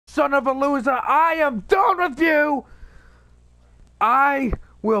son of a loser. I am done with you. I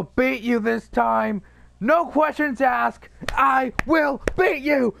will beat you this time. No questions asked. I will beat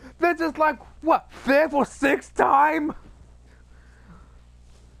you. This is like, what, 5th or 6th time?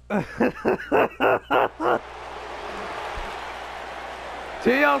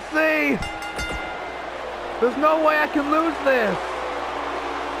 TLC. There's no way I can lose this.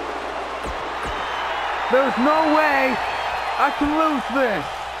 There's no way I can lose this.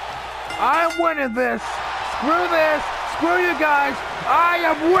 I'm winning this. Screw this. Screw you guys. I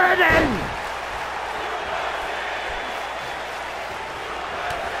am winning.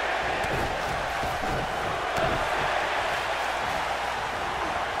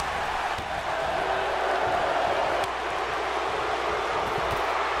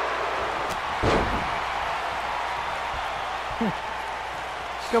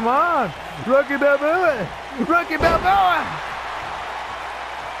 Come on, Rocky Balboa! Rocky Balboa!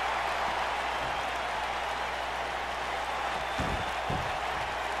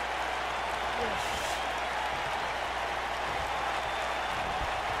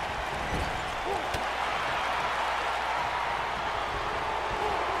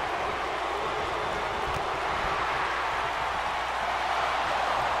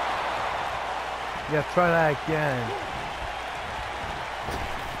 Yeah, try that again.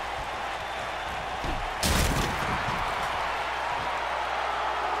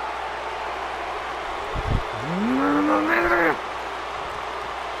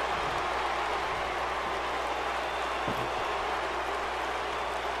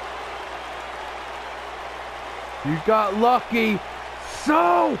 You got lucky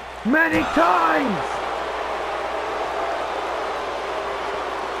so many times!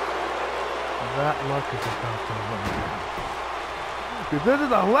 That luck is about to run out. Because this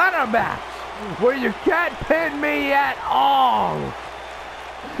is a ladder match where you can't pin me at all!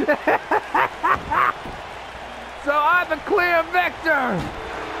 So I'm the clear victor!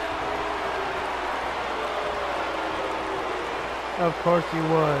 Of course you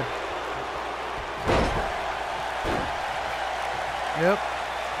would. Yep.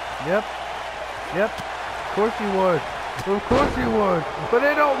 Of course you would. Of course you would. But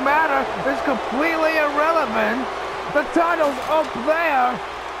it don't matter. It's completely irrelevant. The title's up there.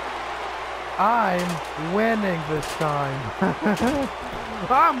 I'm winning this time.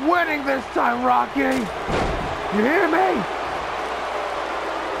 I'm winning this time, Rocky. You hear me?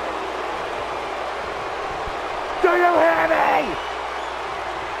 Do you hear me?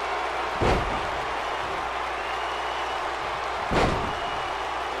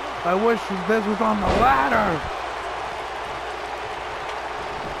 I wish this was on the ladder.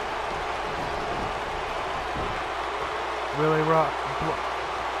 Really, Rock?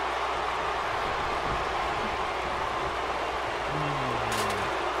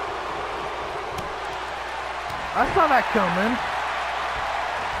 I saw that coming.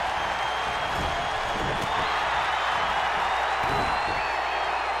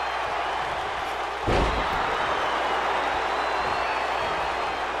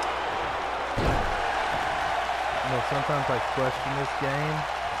 Sometimes I question this game.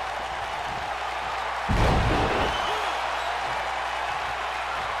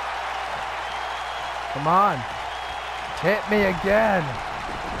 Come on. Hit me again.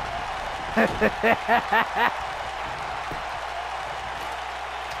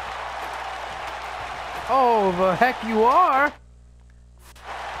 Oh, the heck you are.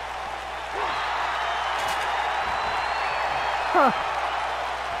 Huh.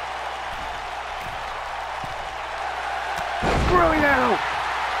 Screw you!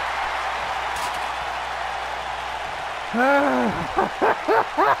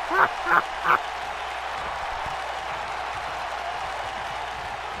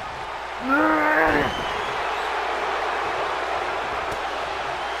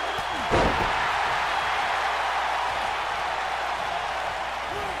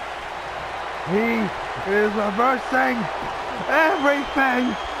 He is reversing everything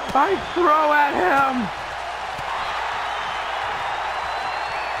I throw at him!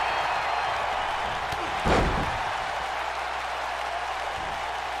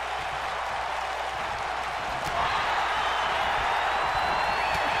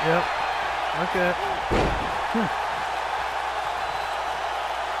 Yep. Okay.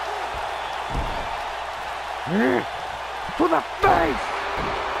 To the face!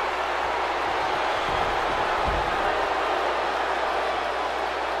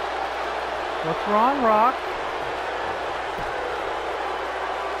 What's wrong, Rock?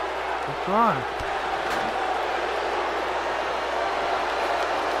 What's wrong?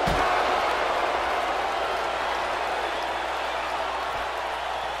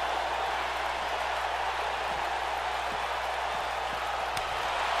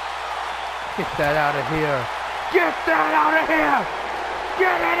 Get that out of here. Get that out of here.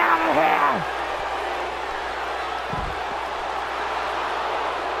 Get it out of here.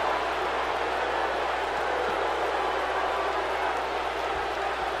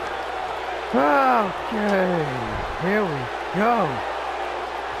 Okay, here we go.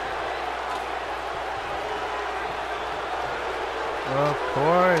 Of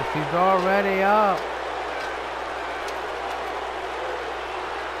course, he's already up.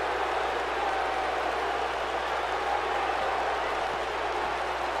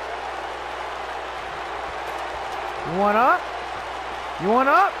 You want up? You want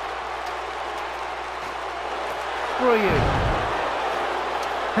up? Screw you.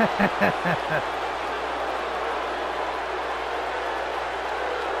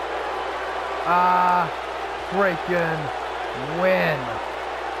 Freaking win.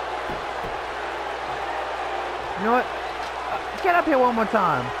 You know what? Get up here one more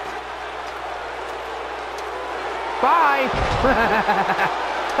time. Bye.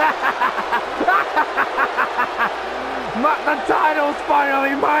 The title's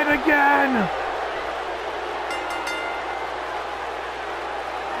finally mine again.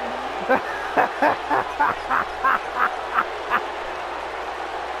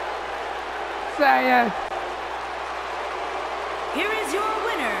 Say it. Here is your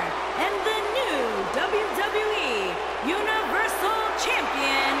winner and the new WWE Universal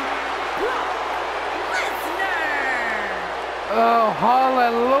Champion, Brock Lesnar. Oh,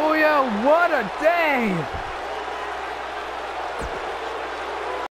 hallelujah. What a day.